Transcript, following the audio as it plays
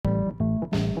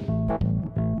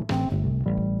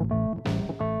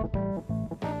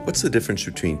What's the difference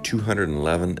between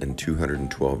 211 and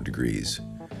 212 degrees?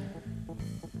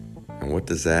 And what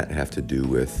does that have to do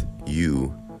with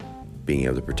you being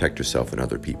able to protect yourself and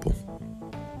other people?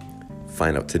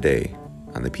 Find out today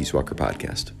on the Peace Walker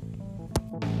Podcast.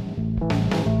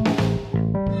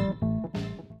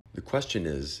 The question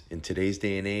is, in today's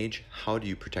day and age, how do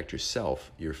you protect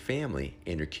yourself, your family,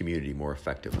 and your community more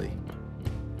effectively?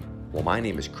 Well, my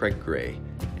name is Craig Gray,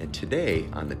 and today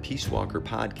on the Peace Walker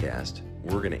Podcast,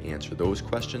 we're going to answer those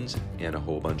questions and a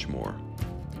whole bunch more.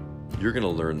 You're going to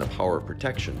learn the power of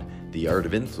protection, the art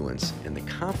of influence, and the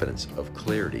confidence of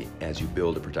clarity as you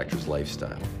build a protector's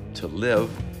lifestyle to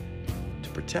live, to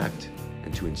protect,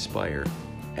 and to inspire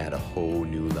at a whole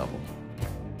new level.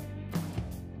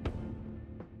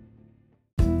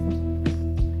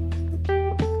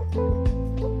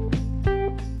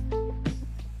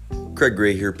 Craig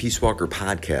Gray here, Peace Walker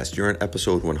Podcast. You're on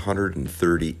episode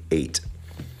 138.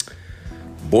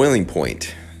 Boiling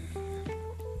point.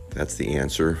 That's the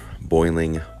answer.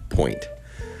 Boiling point.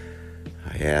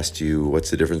 I asked you what's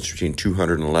the difference between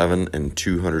 211 and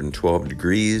 212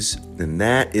 degrees, and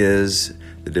that is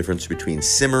the difference between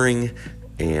simmering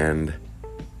and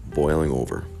boiling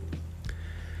over.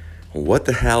 What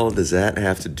the hell does that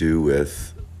have to do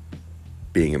with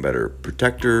being a better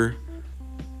protector,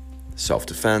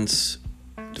 self-defense,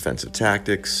 defensive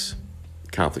tactics,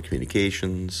 conflict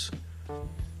communications,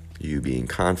 you being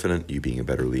confident, you being a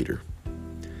better leader?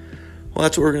 Well,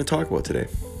 that's what we're going to talk about today.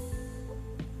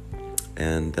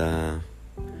 And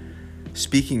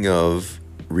speaking of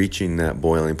reaching that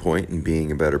boiling point and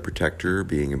being a better protector,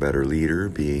 being a better leader,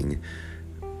 being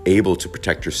able to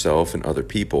protect yourself and other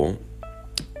people,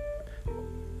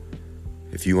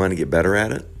 if you want to get better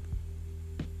at it,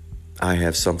 I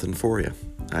have something for you.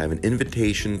 I have an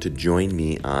invitation to join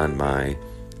me on my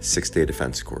 6-day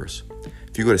defense course.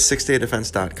 If you go to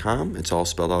 6daydefense.com, it's all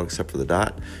spelled out except for the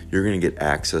dot, you're going to get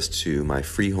access to my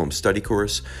free home study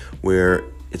course where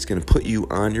it's going to put you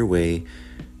on your way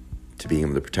to being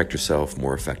able to protect yourself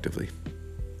more effectively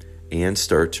and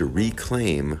start to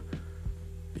reclaim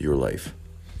your life.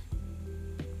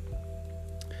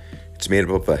 It's made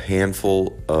up of a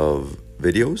handful of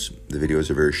videos. The videos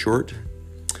are very short.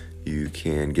 You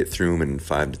can get through them in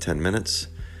 5 to 10 minutes.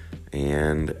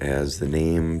 And as the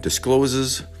name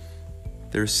discloses,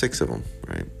 there's 6 of them,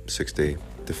 right? 6-day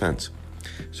defense.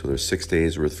 So there's 6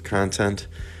 days worth of content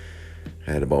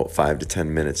at about 5 to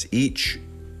 10 minutes each.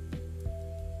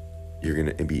 You're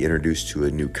going to be introduced to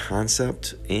a new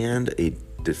concept and a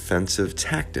defensive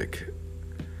tactic.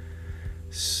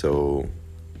 So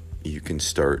you can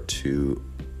start to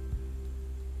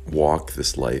walk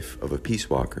this life of a peace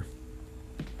walker.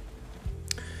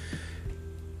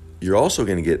 You're also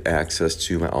going to get access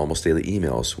to my almost daily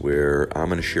emails where I'm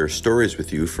going to share stories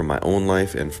with you from my own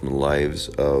life and from the lives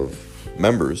of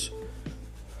members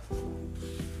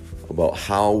about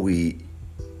how we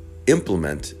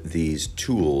implement these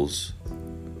tools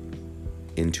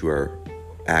into our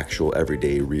actual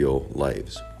everyday real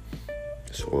lives.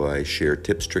 So I share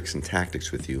tips, tricks, and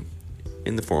tactics with you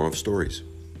in the form of stories.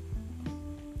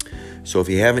 So if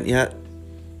you haven't yet,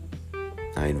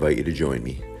 I invite you to join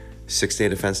me.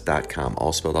 6daydefense.com,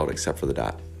 all spelled out except for the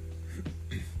dot.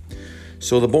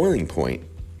 So the boiling point.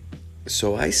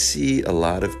 So I see a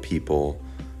lot of people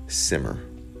simmer,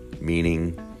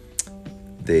 meaning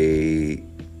they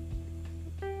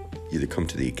either come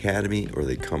to the academy or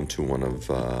they come to one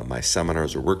of my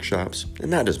seminars or workshops,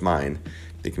 and not just mine,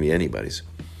 they can be anybody's.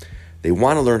 They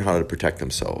want to learn how to protect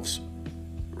themselves,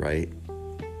 right?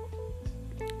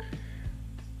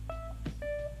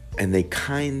 And they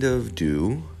kind of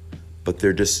do, but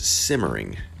they're just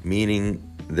simmering, meaning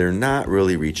they're not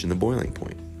really reaching the boiling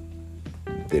point.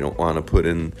 They don't want to put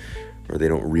in, or they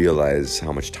don't realize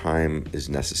how much time is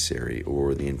necessary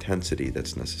or the intensity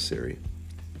that's necessary,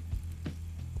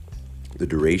 the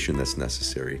duration that's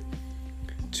necessary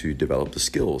to develop the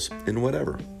skills in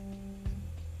whatever.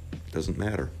 It doesn't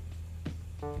matter.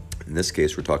 In this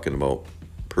case, we're talking about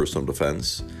personal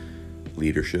defense,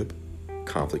 leadership,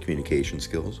 conflict communication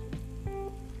skills.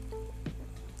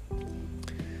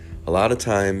 A lot of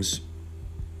times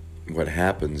what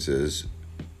happens is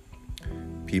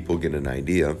people get an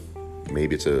idea,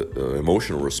 maybe it's an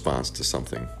emotional response to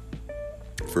something.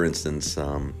 For instance,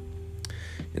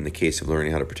 in the case of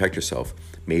learning how to protect yourself,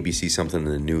 maybe you see something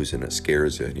in the news and it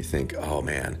scares you and you think, oh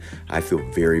man, I feel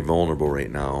very vulnerable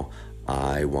right now.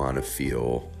 I want to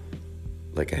feel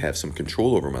like I have some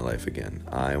control over my life again.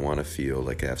 I want to feel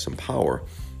like I have some power.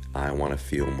 I want to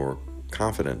feel more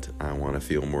confident. I want to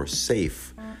feel more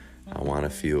safe. I want to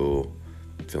feel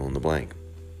fill in the blank.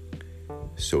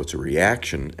 So it's a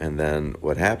reaction, and then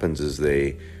what happens is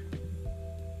they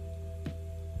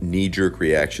knee-jerk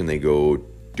reaction. They go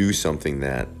do something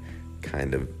that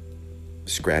kind of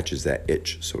scratches that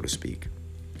itch, so to speak.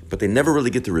 But they never really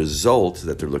get the result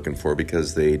that they're looking for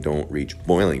because they don't reach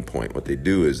boiling point. What they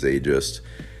do is they just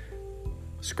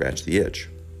scratch the itch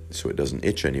so it doesn't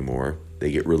itch anymore.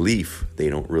 They get relief. They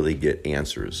don't really get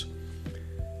answers.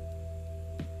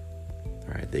 All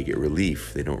right, they get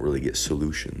relief. They don't really get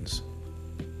solutions.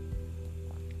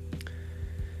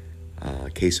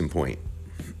 Case in point,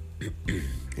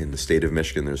 in the state of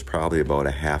Michigan, there's probably about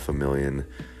 500,000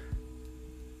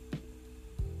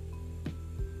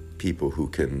 people who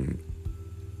can,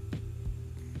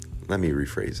 let me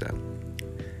rephrase that.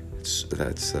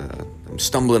 I'm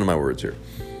stumbling in my words here.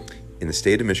 In the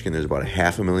state of Michigan, there's about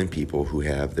 500,000 people who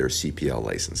have their CPL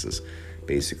licenses.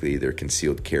 Basically, they're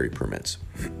concealed carry permits.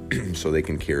 So they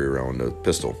can carry around a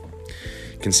pistol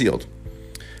concealed.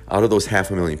 Out of those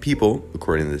 500,000 people,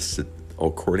 according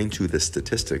to the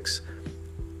statistics,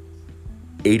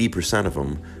 80% of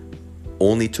them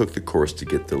only took the course to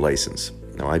get the license.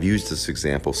 Now, I've used this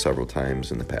example several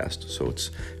times in the past. So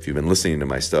if you've been listening to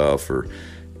my stuff or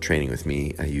training with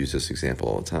me, I use this example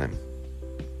all the time.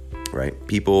 Right?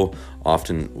 People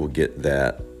often will get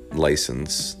that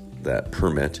license, that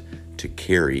permit to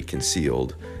carry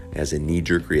concealed as a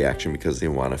knee-jerk reaction because they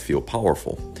want to feel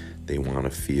powerful. They want to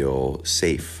feel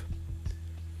safe.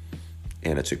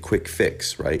 And it's a quick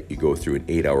fix, right? You go through an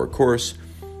 8-hour course.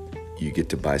 You get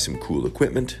to buy some cool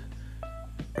equipment,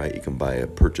 right? You can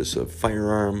purchase a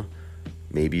firearm,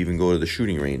 maybe even go to the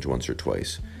shooting range once or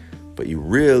twice. But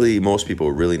most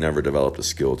people really never developed a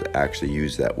skill to actually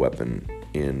use that weapon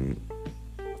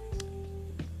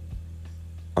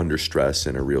under stress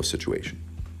in a real situation.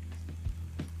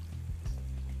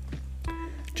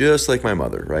 Just like my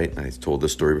mother, right? I told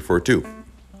this story before too.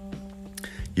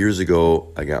 Years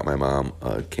ago, I got my mom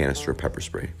a canister of pepper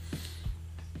spray.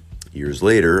 Years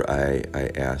later, I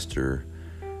asked her,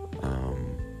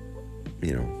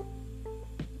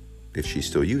 if she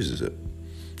still uses it,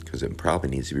 because it probably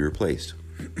needs to be replaced.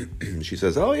 She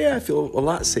says, "Oh yeah, I feel a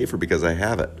lot safer because I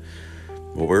have it."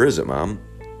 "Well, where is it, Mom?"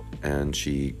 And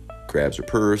she grabs her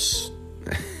purse,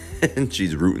 and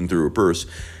she's rooting through her purse,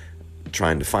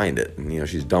 trying to find it. And,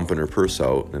 she's dumping her purse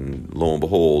out, and lo and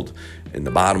behold, in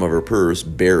the bottom of her purse,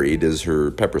 buried, is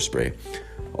her pepper spray.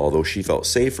 Although she felt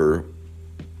safer,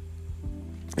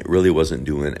 it really wasn't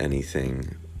doing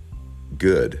anything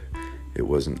good. It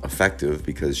wasn't effective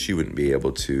because she probably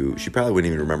wouldn't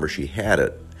even remember she had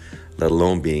it, let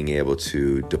alone being able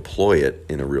to deploy it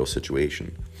in a real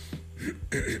situation.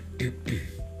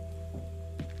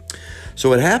 So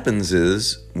what happens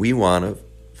is we want to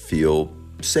feel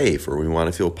safe, or we want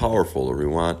to feel powerful, or we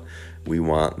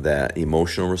want that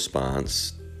emotional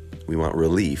response. We want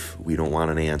relief. We don't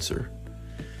want an answer.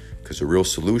 Because a real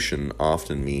solution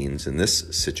often means, in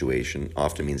this situation,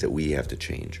 that we have to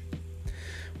change.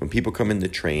 When people come in to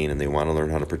train and they want to learn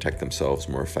how to protect themselves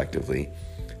more effectively,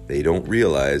 they don't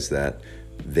realize that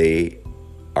they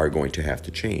are going to have to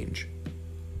change.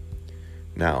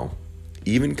 Now,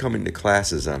 even coming to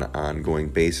classes on an ongoing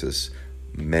basis,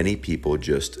 many people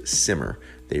just simmer.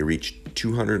 They reach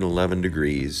 211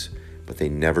 degrees, but they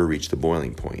never reach the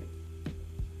boiling point.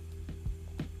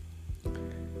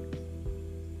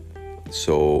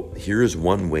 So here's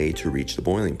one way to reach the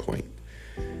boiling point.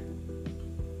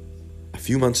 A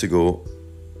few months ago,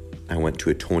 I went to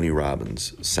a Tony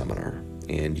Robbins seminar,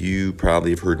 and you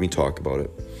probably have heard me talk about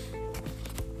it.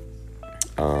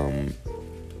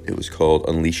 It was called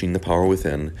Unleashing the Power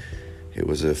Within. It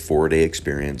was a 4-day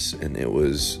experience, and it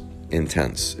was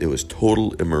intense. It was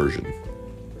total immersion.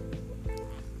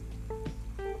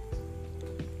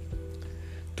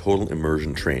 Total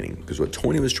immersion training. Because what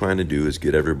Tony was trying to do is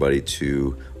get everybody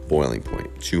to boiling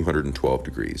point, 212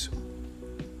 degrees.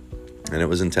 And it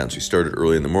was intense. We started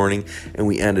early in the morning, and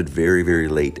we ended very, very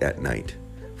late at night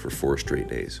for 4 straight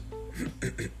days.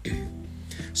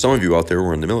 Some of you out there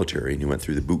were in the military, and you went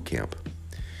through the boot camp.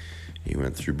 You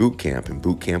went through boot camp, and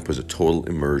boot camp was a total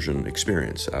immersion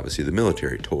experience. Obviously, the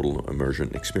military, total immersion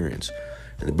experience.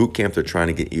 And the boot camp, they're trying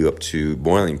to get you up to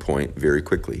boiling point very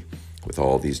quickly with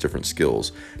all these different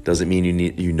skills. Doesn't mean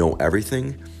you know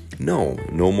everything. No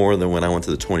more than when I went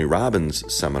to the Tony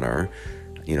Robbins seminar.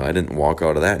 I didn't walk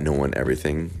out of that knowing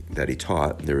everything that he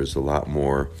taught. There was a lot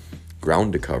more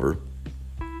ground to cover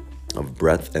of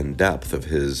breadth and depth of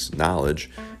his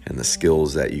knowledge and the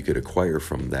skills that you could acquire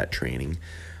from that training.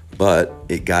 But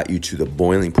it got you to the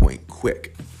boiling point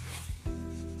quick.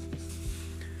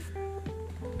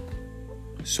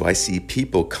 So I see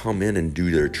people come in and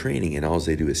do their training, and all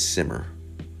they do is simmer.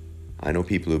 I know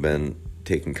people who've been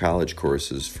taking college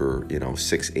courses for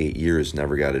 6-8 years,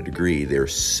 never got a degree. They're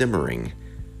simmering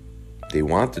They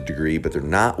want the degree, but they're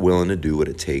not willing to do what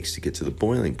it takes to get to the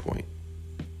boiling point.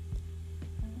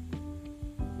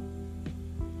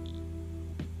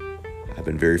 I've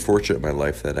been very fortunate in my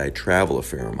life that I travel a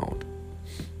fair amount.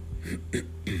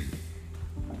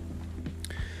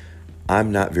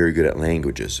 I'm not very good at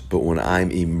languages, but when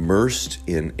I'm immersed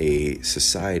in a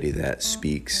society that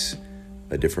speaks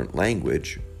a different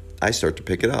language, I start to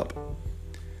pick it up.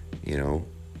 You know,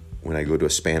 when I go to a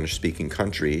Spanish-speaking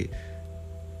country,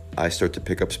 I start to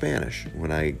pick up Spanish.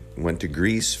 When I went to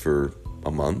Greece for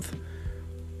a month,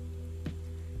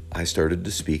 I started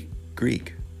to speak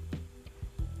Greek.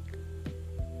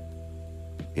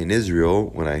 In Israel,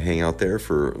 when I hang out there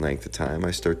for a length of time,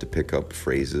 I start to pick up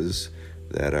phrases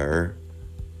that are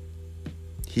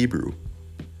Hebrew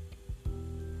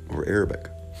or Arabic.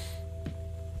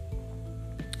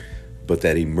 But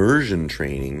that immersion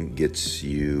training gets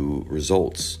you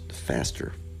results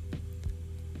faster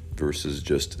versus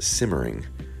just simmering,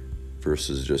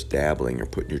 versus just dabbling or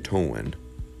putting your toe in.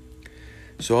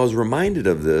 So I was reminded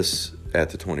of this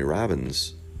at the Tony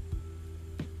Robbins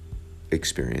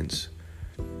experience.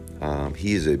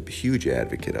 He is a huge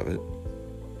advocate of it.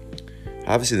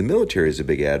 Obviously, the military is a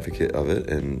big advocate of it,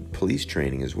 and police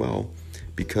training as well,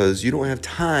 because you don't have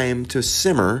time to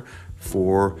simmer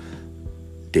for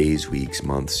days, weeks,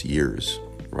 months, years,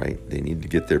 right? They need to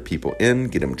get their people in,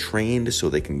 get them trained so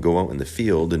they can go out in the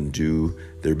field and do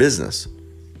their business.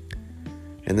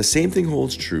 And the same thing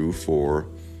holds true for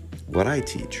what I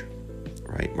teach,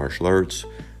 right? Martial arts,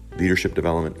 leadership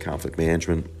development, conflict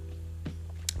management,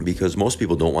 because most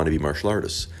people don't want to be martial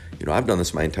artists. You know, I've done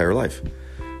this my entire life.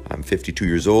 I'm 52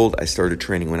 years old. I started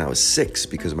training when I was 6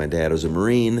 because my dad was a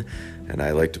Marine and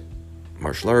I liked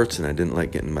martial arts and I didn't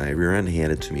like getting my rear end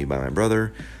handed to me by my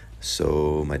brother.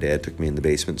 So my dad took me in the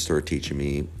basement and started teaching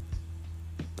me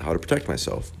how to protect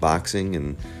myself, boxing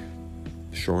and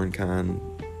Shorinkan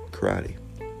karate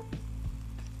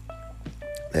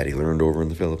that he learned over in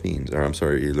the Philippines. He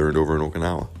learned over in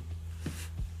Okinawa.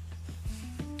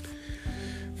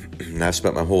 And I've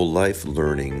spent my whole life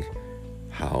learning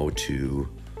how to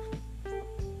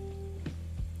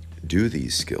do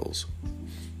these skills.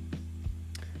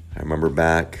 I remember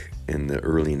back in the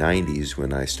early 90s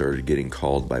when I started getting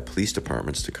called by police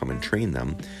departments to come and train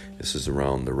them. This is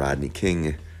around the Rodney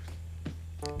King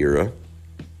era.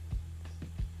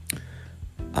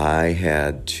 I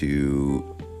had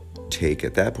to take,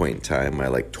 at that point in time, my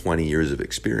 20 years of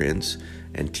experience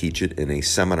and teach it in a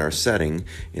seminar setting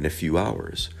in a few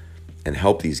hours and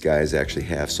help these guys actually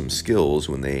have some skills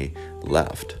when they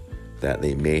left that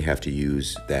they may have to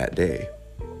use that day.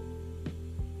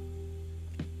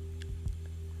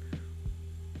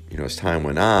 You know, as time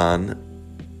went on,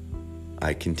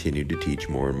 I continued to teach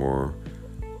more and more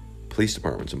police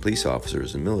departments and police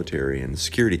officers and military and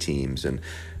security teams and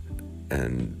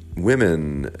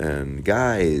women and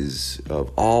guys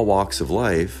of all walks of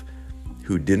life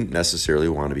who didn't necessarily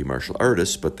want to be martial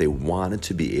artists, but they wanted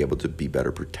to be able to be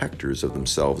better protectors of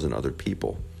themselves and other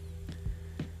people.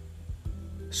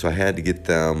 So I had to get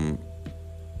them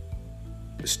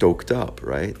stoked up,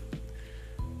 right?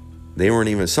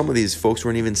 Some of these folks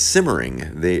weren't even simmering.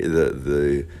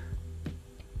 The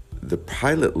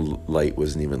pilot light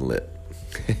wasn't even lit.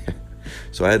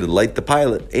 So I had to light the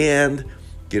pilot and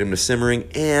get him to simmering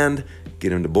and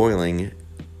get him to boiling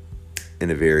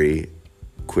in a very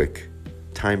quick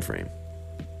time frame.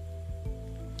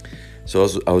 So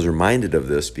I was reminded of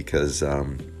this because I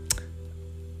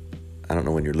don't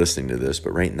know when you're listening to this,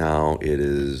 but right now it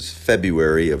is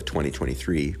February of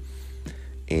 2023,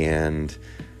 and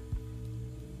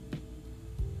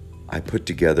I put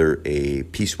together a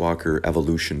Peace Walker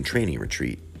Evolution training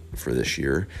retreat for this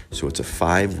year. So it's a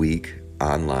 5-week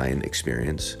online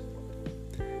experience,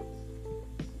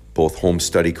 both home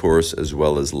study course as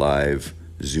well as live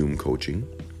Zoom coaching.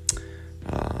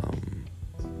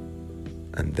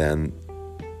 And then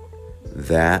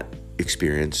that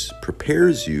experience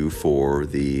prepares you for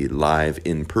the live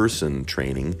in-person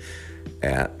training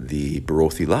at the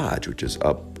Barothi Lodge, which is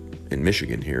up in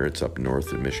Michigan here. It's up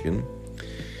north of Michigan,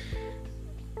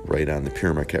 right on the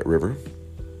Pere River.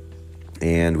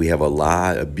 And we have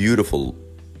a beautiful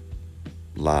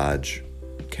lodge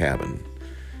cabin.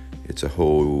 It's a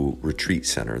whole retreat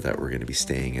center that we're going to be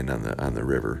staying in on the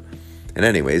river. And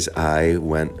anyways, I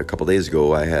went a couple days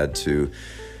ago. I had to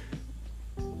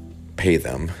pay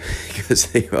them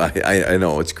because I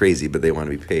know it's crazy, but they want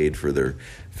to be paid for their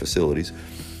facilities.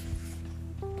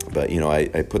 But,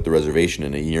 I put the reservation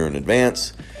in a year in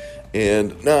advance.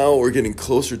 And now we're getting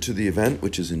closer to the event,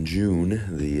 which is in June.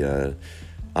 The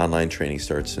online training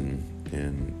starts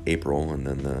in April, and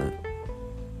then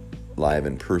live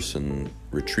in-person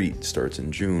retreat starts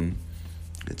in June.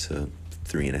 It's a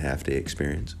 3.5-day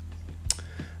experience.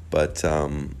 But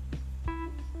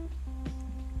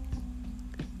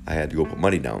I had to go put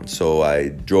money down. So I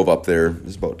drove up there. It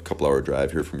was about a couple-hour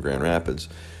drive here from Grand Rapids.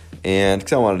 And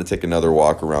because I wanted to take another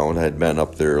walk around. I had been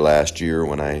up there last year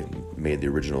when I made the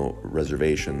original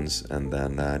reservations. And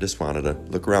then I just wanted to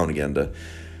look around again to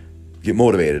get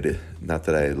motivated. Not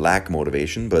that I lack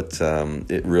motivation, but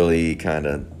it really kind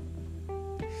of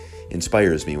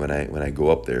inspires me when I go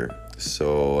up there.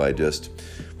 So I just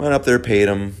went up there, paid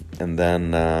them, and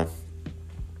then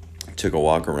took a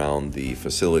walk around the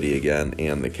facility again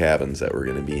and the cabins that we're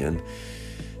going to be in.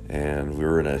 And we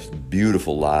were in a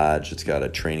beautiful lodge. It's got a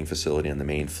training facility on the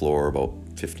main floor, about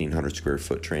 1,500 square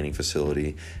foot training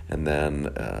facility. And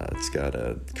then it's got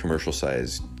a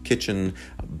commercial-sized kitchen,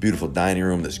 a beautiful dining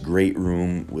room, this great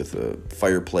room with a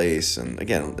fireplace. And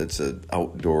again, it's an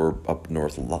outdoor up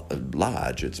north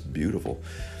lodge. It's beautiful.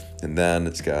 And then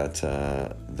it's got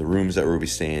the rooms that we'll be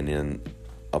staying in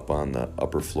up on the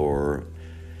upper floor.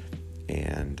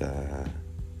 And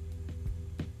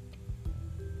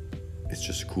it's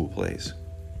just a cool place.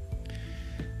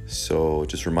 So it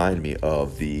just reminded me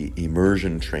of the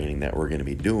immersion training that we're going to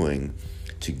be doing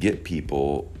to get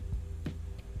people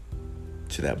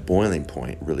to that boiling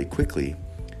point really quickly,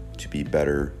 to be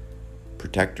better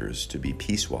protectors, to be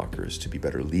peace walkers, to be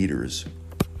better leaders.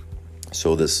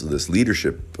 So this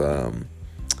leadership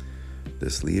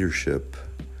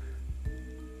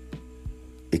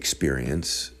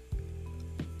experience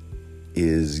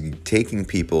is taking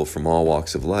people from all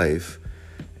walks of life,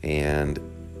 and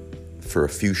for a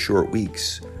few short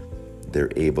weeks, they're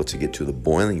able to get to the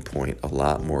boiling point a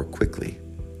lot more quickly.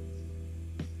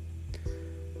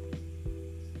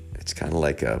 It's kind of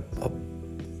like a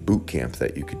boot camp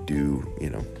that you could do,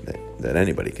 that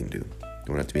anybody can do. You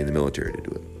don't have to be in the military to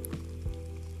do it.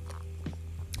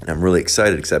 And I'm really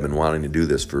excited because I've been wanting to do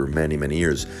this for many, many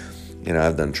years.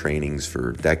 I've done trainings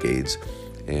for decades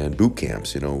and boot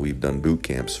camps. We've done boot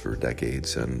camps for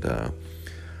decades and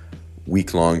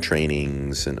week-long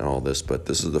trainings and all this, but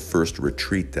this is the first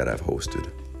retreat that I've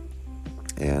hosted.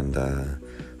 And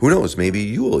who knows, maybe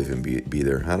you will even be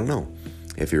there. I don't know.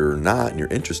 If you're not and you're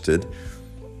interested,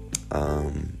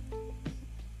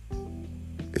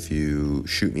 if you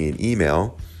shoot me an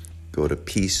email, go to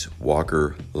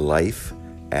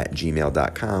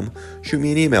peacewalkerlife@gmail.com. Shoot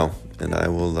me an email, and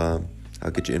I'll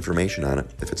get you information on it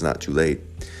if it's not too late.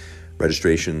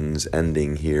 Registration's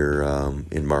ending here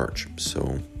in March,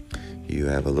 so you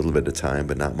have a little bit of time,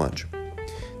 but not much,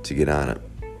 to get on it.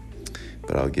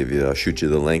 But I'll shoot you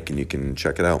the link, and you can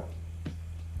check it out.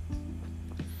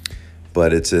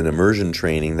 But it's an immersion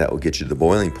training that will get you to the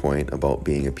boiling point about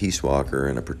being a peace walker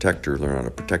and a protector. Learn how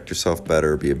to protect yourself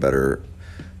better, be a better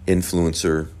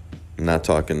influencer. I'm not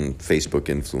talking Facebook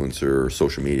influencer or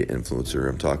social media influencer.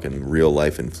 I'm talking real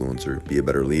life influencer. Be a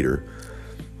better leader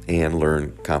and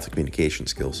learn conflict communication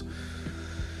skills.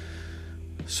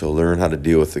 So learn how to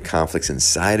deal with the conflicts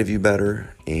inside of you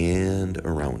better and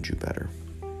around you better.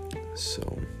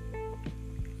 So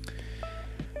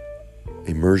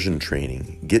immersion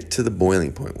training. Get to the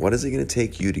boiling point. What is it going to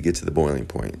take you to get to the boiling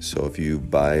point? So if you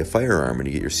buy a firearm and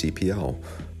you get your CPL,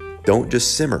 don't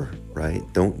just simmer, right?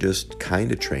 Don't just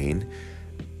kind of train.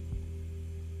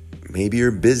 Maybe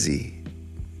you're busy.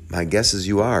 My guess is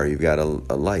you are. You've got a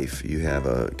life. You have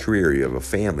a career. You have a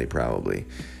family probably.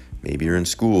 Maybe you're in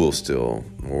school still,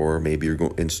 or maybe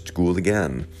you're in school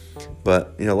again.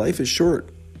 But, life is short.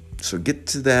 So get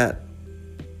to that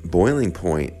boiling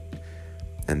point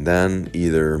and then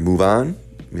either move on.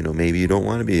 Maybe you don't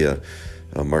want to be a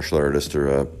martial artist or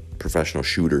a professional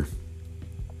shooter.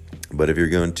 But if you're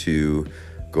going to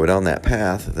go down that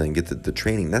path, then get the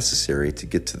training necessary to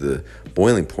get to the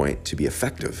boiling point to be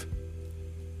effective.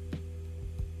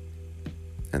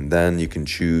 And then you can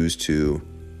choose to,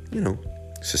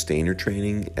 sustain your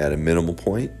training at a minimal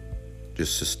point.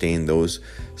 Just sustain those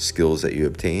skills that you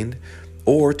obtained.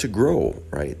 Or to grow,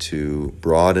 right? To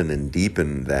broaden and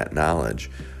deepen that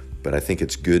knowledge. But I think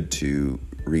it's good to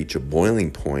reach a boiling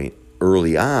point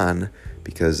early on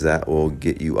because that will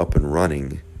get you up and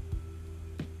running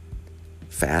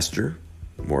faster,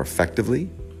 more effectively,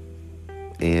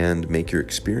 and make your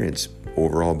experience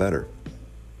overall better.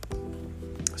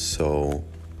 So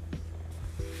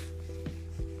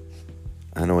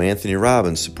I know Anthony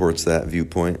Robbins supports that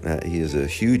viewpoint. He is a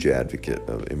huge advocate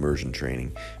of immersion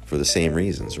training for the same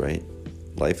reasons, right?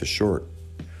 Life is short.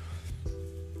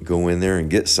 Go in there and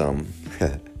get some,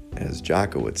 as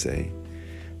Jocko would say.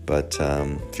 But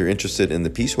if you're interested in the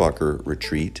Peace Walker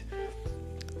retreat,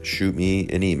 shoot me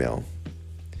an email.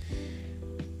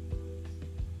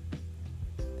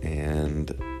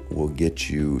 will get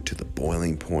you to the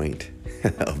boiling point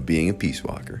of being a peace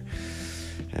walker.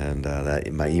 And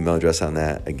my email address on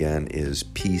that, again, is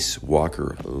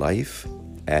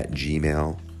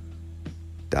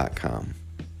peacewalkerlife@gmail.com.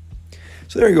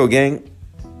 So there you go, gang.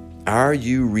 Are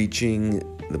you reaching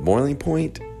the boiling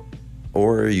point,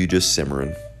 or are you just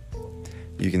simmering?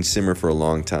 You can simmer for a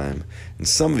long time. And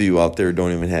some of you out there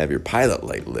don't even have your pilot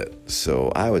light lit.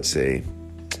 So I would say,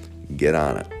 get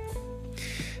on it.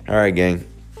 All right, gang.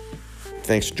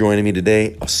 Thanks for joining me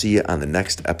today. I'll see you on the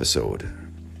next episode.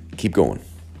 Keep going.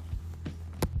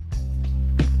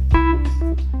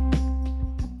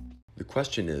 The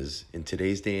question is, in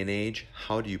today's day and age,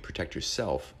 how do you protect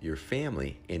yourself, your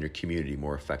family, and your community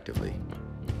more effectively?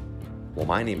 Well,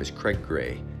 my name is Craig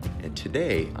Gray, and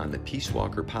today on the Peace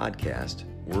Walker podcast,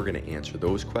 we're going to answer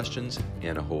those questions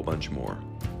and a whole bunch more.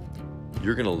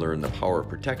 You're going to learn the power of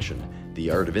protection, the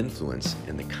art of influence,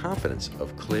 and the confidence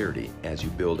of clarity as you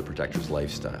build a protector's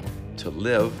lifestyle to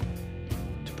live,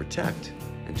 to protect,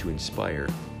 and to inspire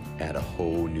at a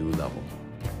whole new level.